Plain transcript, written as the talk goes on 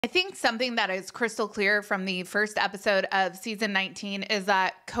I think something that is crystal clear from the first episode of season 19 is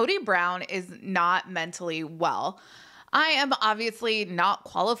that Kody Brown is not mentally well. I am obviously not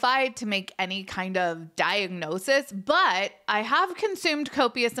qualified to make any kind of diagnosis, but I have consumed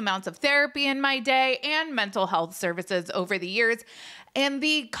copious amounts of therapy in my day and mental health services over the years. And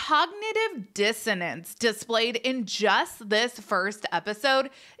the cognitive dissonance displayed in just this first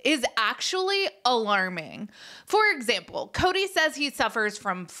episode is actually alarming. For example, Kody says he suffers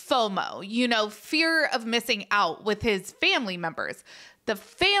from FOMO, fear of missing out with his family members. The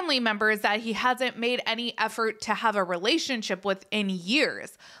family members that he hasn't made any effort to have a relationship with in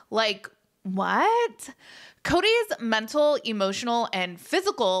years. Like, what? Kody's mental, emotional, and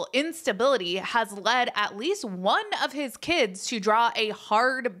physical instability has led at least one of his kids to draw a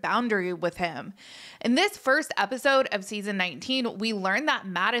hard boundary with him. In this first episode of season 19, we learn that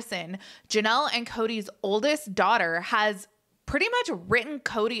Madison, Janelle and Kody's oldest daughter, has pretty much written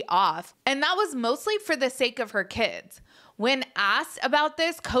Kody off, and that was mostly for the sake of her kids. When asked about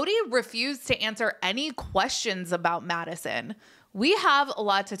this, Kody refused to answer any questions about Madison. We have a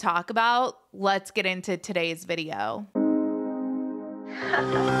lot to talk about. Let's get into today's video.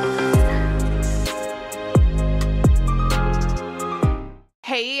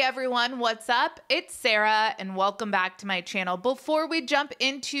 Hey everyone, what's up? It's Sarah and welcome back to my channel. Before we jump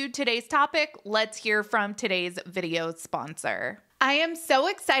into today's topic, let's hear from today's video sponsor. I am so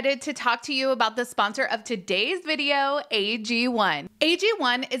excited to talk to you about the sponsor of today's video, AG1.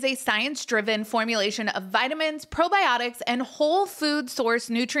 AG1 is a science-driven formulation of vitamins, probiotics, and whole food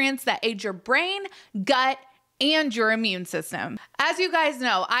source nutrients that aid your brain, gut, and your immune system. As you guys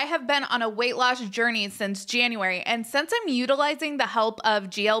know, I have been on a weight loss journey since January, and since I'm utilizing the help of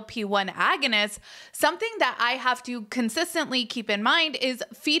GLP-1 agonists, something that I have to consistently keep in mind is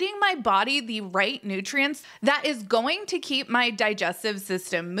feeding my body the right nutrients that is going to keep my digestive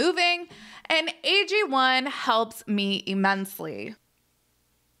system moving, and AG1 helps me immensely.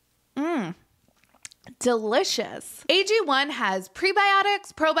 Delicious. AG1 has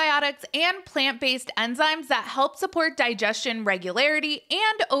prebiotics, probiotics, and plant-based enzymes that help support digestion regularity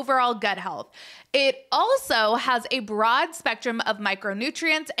and overall gut health. It also has a broad spectrum of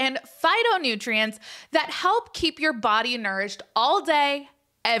micronutrients and phytonutrients that help keep your body nourished all day,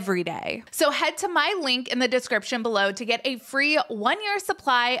 every day. So head to my link in the description below to get a free 1-year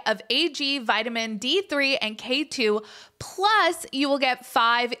supply of AG vitamin D3 and K2, plus you will get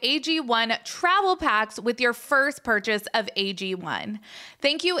 5 AG1 travel packs with your first purchase of AG1.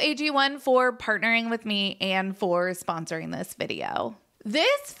 Thank you AG1 for partnering with me and for sponsoring this video.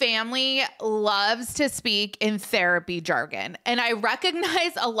 This family loves to speak in therapy jargon, and I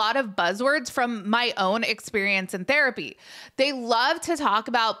recognize a lot of buzzwords from my own experience in therapy. They love to talk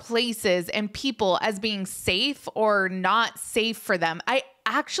about places and people as being safe or not safe for them. I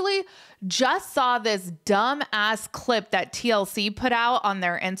actually just saw this dumb-ass clip that TLC put out on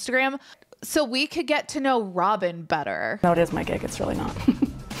their Instagram so we could get to know Robin better. No, it is my gig. It's really not.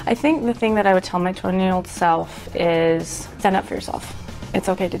 I think the thing that I would tell my 20-year-old self is stand up for yourself. It's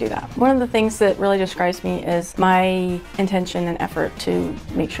okay to do that. One of the things that really describes me is my intention and effort to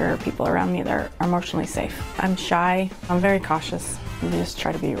make sure people around me are emotionally safe. I'm shy. I'm very cautious. I just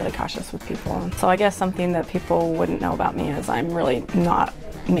try to be really cautious with people. So I guess something that people wouldn't know about me is I'm really not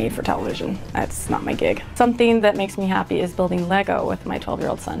made for television. That's not my gig. Something that makes me happy is building Lego with my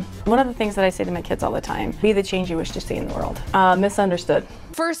 12-year-old son. One of the things that I say to my kids all the time, be the change you wish to see in the world. Misunderstood.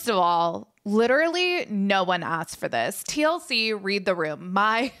 First of all, literally no one asked for this. TLC, read the room.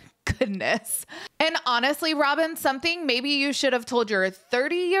 My goodness. And honestly, Robin, something maybe you should have told your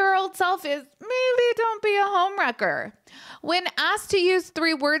 30-year-old self is maybe don't be a homewrecker. When asked to use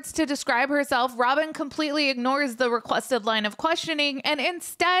 3 words to describe herself, Robin completely ignores the requested line of questioning and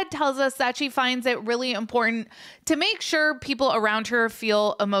instead tells us that she finds it really important to make sure people around her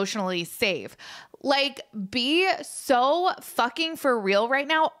feel emotionally safe. Like, be so fucking for real right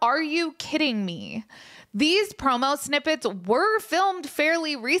now. Are you kidding me? These promo snippets were filmed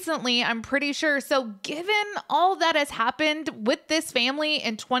fairly recently, I'm pretty sure. So given all that has happened with this family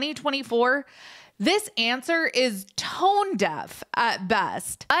in 2024, this answer is tone deaf at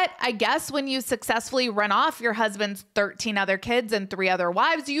best. But I guess when you successfully run off your husband's 13 other kids and 3 other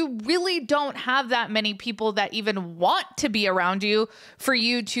wives, you really don't have that many people that even want to be around you for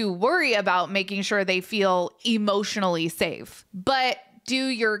you to worry about making sure they feel emotionally safe. But do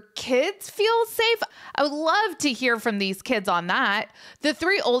your kids feel safe? I would love to hear from these kids on that. The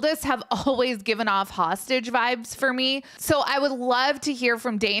three oldest have always given off hostage vibes for me. So I would love to hear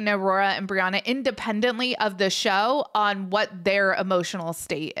from Dayton, Aurora, and Brianna independently of the show on what their emotional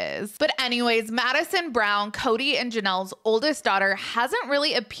state is. But anyways, Madison Brown, Kody and Janelle's oldest daughter, hasn't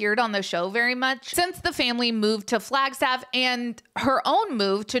really appeared on the show very much since the family moved to Flagstaff and her own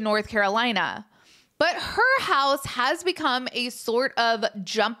move to North Carolina. But her house has become a sort of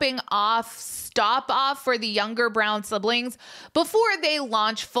jumping off, stop off for the younger Brown siblings before they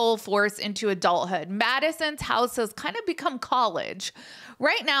launch full force into adulthood. Madison's house has kind of become college.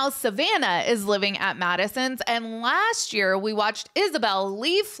 Right now, Savannah is living at Madison's, and last year we watched Isabel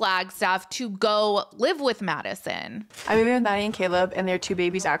leave Flagstaff to go live with Madison. I'm living with Maddie and Caleb and their two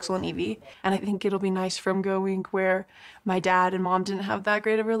babies, Axel and Evie, and I think it'll be nice from going where my dad and mom didn't have that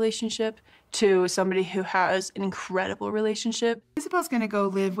great of a relationship to somebody who has an incredible relationship. Isabel's gonna go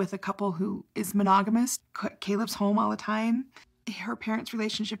live with a couple who is monogamous. Caleb's home all the time. Her parents'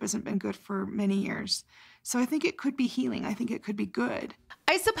 relationship hasn't been good for many years. So I think it could be healing. I think it could be good.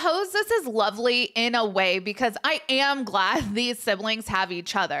 I suppose this is lovely in a way because I am glad these siblings have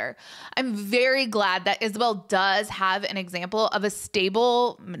each other. I'm very glad that Isabel does have an example of a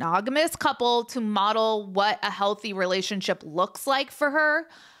stable monogamous couple to model what a healthy relationship looks like for her.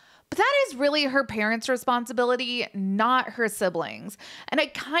 But that is really her parents' responsibility, not her siblings. And I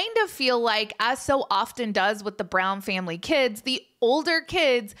kind of feel like, as so often does with the Brown family kids, the older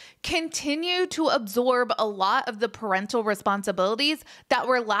kids continue to absorb a lot of the parental responsibilities that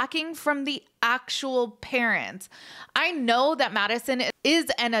were lacking from the actual parents. I know that Madison is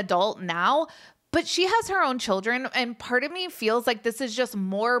an adult now, but she has her own children, and part of me feels like this is just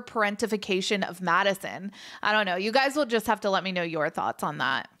more parentification of Madison. I don't know. You guys will just have to let me know your thoughts on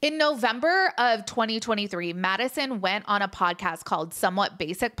that. In November of 2023, Madison went on a podcast called Somewhat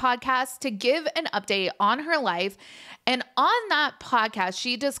Basic Podcast to give an update on her life. And on that podcast,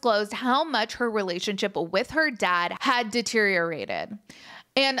 she disclosed how much her relationship with her dad had deteriorated.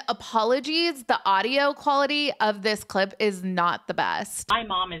 And apologies, the audio quality of this clip is not the best. My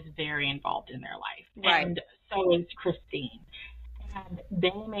mom is very involved in their life, right. And so is Christine. And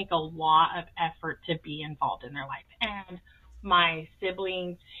they make a lot of effort to be involved in their life. And my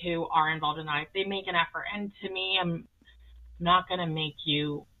siblings who are involved in their life, they make an effort. And to me, I'm not going to make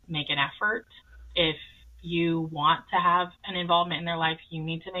you make an effort. If you want to have an involvement in their life, you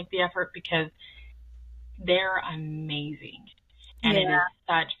need to make the effort because they're amazing. And it is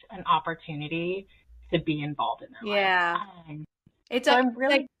such an opportunity to be involved in their life.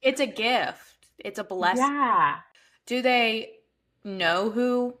 It's a gift. It's a blessing. Yeah. Do they know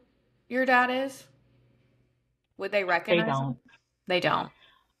who your dad is? Would they recognize him? They don't.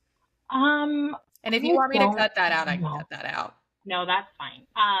 And if you want me to cut that out, I can cut that out. No, that's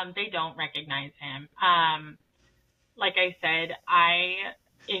fine. They don't recognize him. Like I said,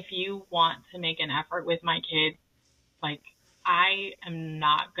 if you want to make an effort with my kids, like, I am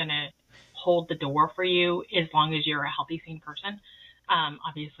not going to hold the door for you as long as you're a healthy, sane person.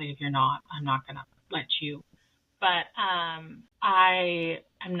 Obviously, if you're not, I'm not going to let you. But I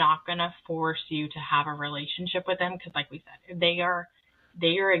am not going to force you to have a relationship with them because, like we said, they are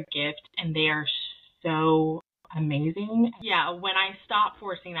a gift and they are so amazing. Yeah, when I stop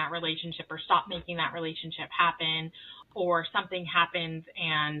forcing that relationship or stop making that relationship happen or something happens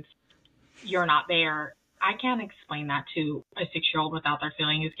and you're not there, I can't explain that to a 6-year-old without their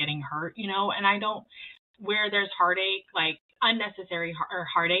feeling is getting hurt, you know, and I don't, where there's heartache, like unnecessary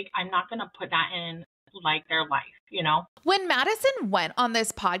heartache, I'm not going to put that in like their life, you know? When Madison went on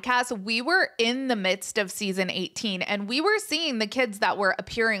this podcast, we were in the midst of season 18 and we were seeing the kids that were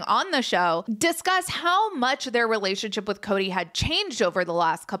appearing on the show discuss how much their relationship with Kody had changed over the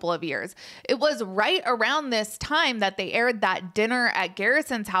last couple of years. It was right around this time that they aired that dinner at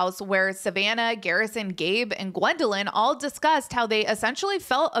Garrison's house where Savannah, Garrison, Gabe, and Gwendolyn all discussed how they essentially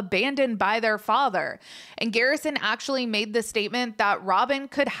felt abandoned by their father. And Garrison actually made the statement that Robin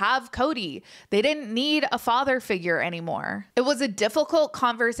could have Kody. They didn't need a father figure anymore. It was a difficult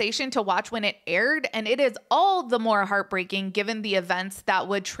conversation to watch when it aired, and it is all the more heartbreaking given the events that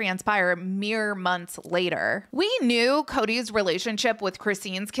would transpire mere months later. We knew Kody's relationship with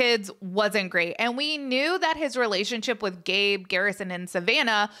Christine's kids wasn't great, and we knew that his relationship with Gabe, Garrison, and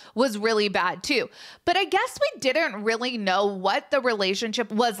Savannah was really bad too. But I guess we didn't really know what the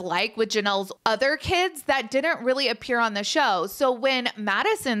relationship was like with Janelle's other kids that didn't really appear on the show. So when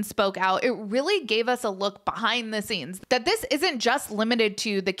Madison spoke out, it really gave us a look behind the scenes that this isn't just limited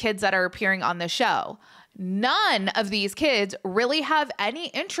to the kids that are appearing on the show. None of these kids really have any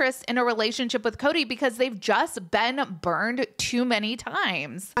interest in a relationship with Kody because they've just been burned too many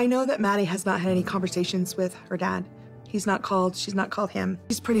times. I know that Maddie has not had any conversations with her dad. She's not called him.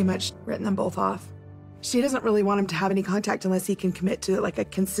 She's pretty much written them both off. She doesn't really want him to have any contact unless he can commit to like a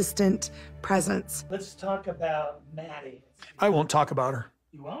consistent presence. Let's talk about Maddie. I won't talk about her.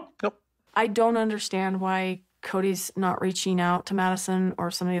 You won't? Nope. I don't understand why Kody's not reaching out to Madison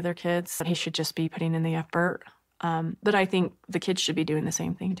or some of the other kids. He should just be putting in the effort. But I think the kids should be doing the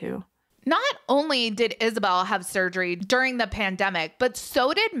same thing too. Not only did Isabel have surgery during the pandemic, but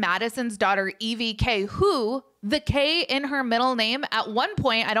so did Madison's daughter, Evie K, who the K in her middle name at one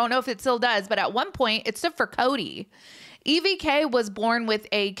point, I don't know if it still does, but at one point it stood for Kody. Evie K was born with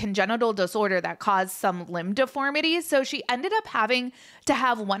a congenital disorder that caused some limb deformities, so she ended up having to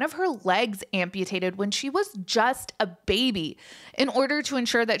have one of her legs amputated when she was just a baby in order to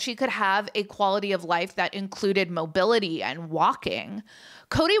ensure that she could have a quality of life that included mobility and walking.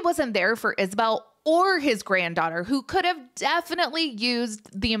 Kody wasn't there for Isabel or his granddaughter, who could have definitely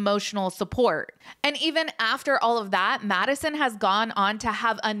used the emotional support. And even after all of that, Madison has gone on to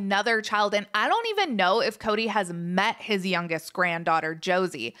have another child, and I don't even know if Kody has met his youngest granddaughter,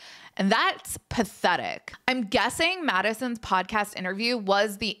 Josie. And that's pathetic. I'm guessing Madison's podcast interview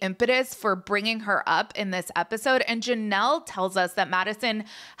was the impetus for bringing her up in this episode. And Janelle tells us that Madison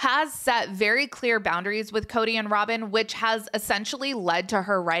has set very clear boundaries with Kody and Robin, which has essentially led to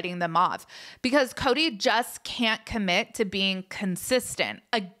her writing them off because Kody just can't commit to being consistent.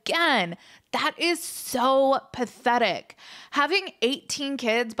 Again, that is so pathetic. Having 18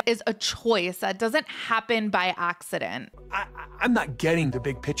 kids is a choice that doesn't happen by accident. I'm not getting the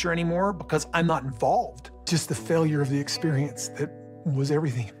big picture anymore because I'm not involved. Just the failure of the experience that was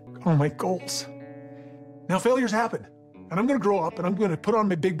everything. All my goals. Now failures happen, and I'm gonna grow up and I'm gonna put on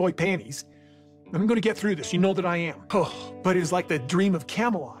my big boy panties. I'm gonna get through this, you know that I am. Oh, but it's like the dream of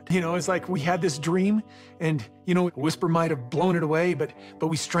Camelot. You know, it's like we had this dream and, you know, Whisper might have blown it away, but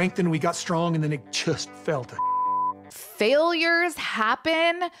we strengthened, we got strong, and then it just fell to failures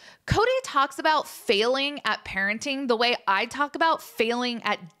happen. Kody talks about failing at parenting the way I talk about failing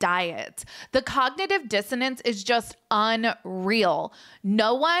at diets. The cognitive dissonance is just unreal.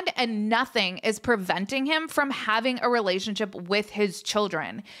 No one and nothing is preventing him from having a relationship with his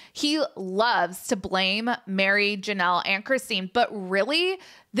children. He loves to blame Mary, Janelle, and Christine, but really,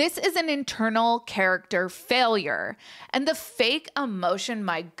 this is an internal character failure. And the fake emotion,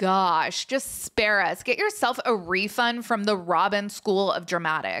 my gosh, just spare us. Get yourself a refund from the Robin School of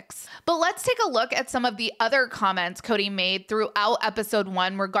Dramatics. But let's take a look at some of the other comments Kody made throughout episode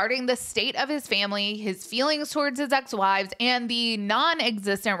 1 regarding the state of his family, his feelings towards his ex-wives, and the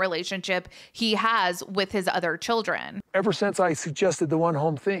non-existent relationship he has with his other children. Ever since I suggested the one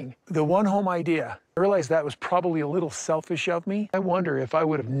home thing, the one home idea, I realized that was probably a little selfish of me. I wonder if I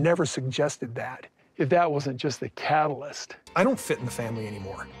would have never suggested that, if that wasn't just the catalyst. I don't fit in the family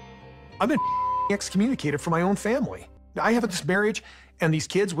anymore. I've been excommunicated from my own family. I have this marriage and these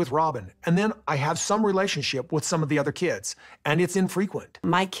kids with Robin, and then I have some relationship with some of the other kids, and it's infrequent.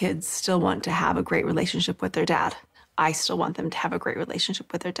 My kids still want to have a great relationship with their dad. I still want them to have a great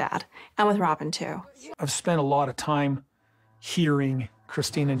relationship with their dad, and with Robin too. I've spent a lot of time hearing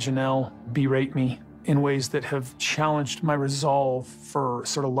Christine and Janelle berate me in ways that have challenged my resolve for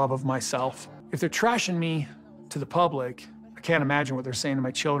sort of love of myself. If they're trashing me to the public, I can't imagine what they're saying to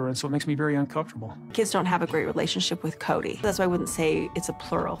my children, so it makes me very uncomfortable. Kids don't have a great relationship with Kody. That's why I wouldn't say it's a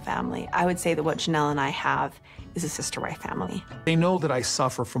plural family. I would say that what Janelle and I have is a sister-wife family. They know that I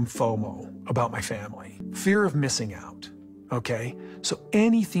suffer from FOMO about my family, fear of missing out, okay? So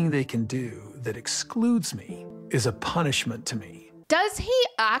anything they can do that excludes me is a punishment to me. Does he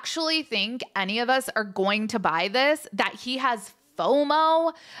actually think any of us are going to buy this? That he has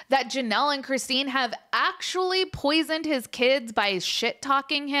FOMO? That Janelle and Christine have actually poisoned his kids by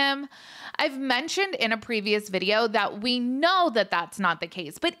shit-talking him? I've mentioned in a previous video that we know that that's not the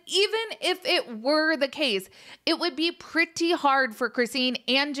case, but even if it were the case, it would be pretty hard for Christine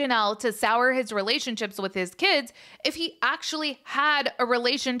and Janelle to sour his relationships with his kids if he actually had a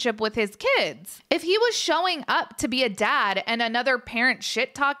relationship with his kids. If he was showing up to be a dad and another parent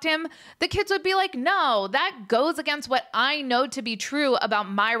shit-talked him, the kids would be like, no, that goes against what I know to be true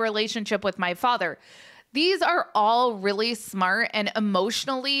about my relationship with my father. These are all really smart and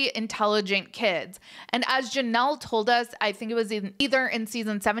emotionally intelligent kids. And as Janelle told us, I think it was either in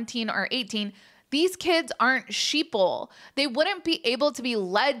season 17 or 18, These kids aren't sheeple. They wouldn't be able to be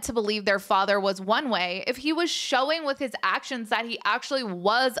led to believe their father was one way if he was showing with his actions that he actually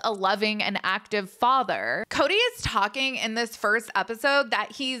was a loving and active father. Kody is talking in this first episode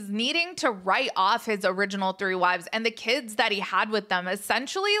that he's needing to write off his original 3 wives and the kids that he had with them,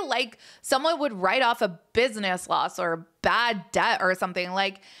 essentially like someone would write off a business loss or a bad debt or something.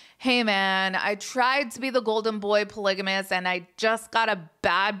 Like, hey man, I tried to be the golden boy polygamist and I just got a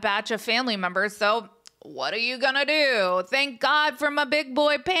bad batch of family members, so what are you gonna do? Thank God for my big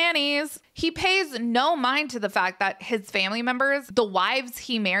boy panties. He pays no mind to the fact that his family members, the wives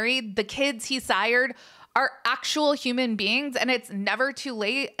he married, the kids he sired, are actual human beings, and it's never too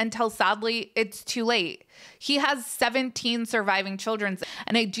late until sadly it's too late. He has 17 surviving children,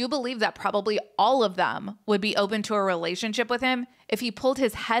 and I do believe that probably all of them would be open to a relationship with him if he pulled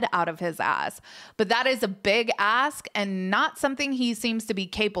his head out of his ass. But that is a big ask and not something he seems to be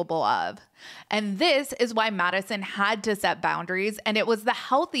capable of. And this is why Madison had to set boundaries, and it was the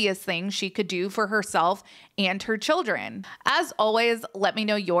healthiest thing she could do for herself and her children. As always, let me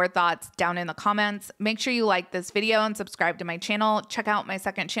know your thoughts down in the comments. Make sure you like this video and subscribe to my channel. Check out my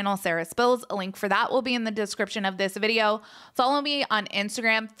second channel, Sarah Spills. A link for that will be in the description of this video. Follow me on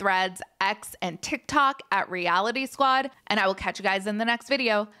Instagram, Threads, X, and TikTok at Reality Squad, and I will catch you guys in the next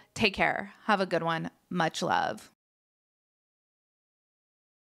video. Take care. Have a good one. Much love.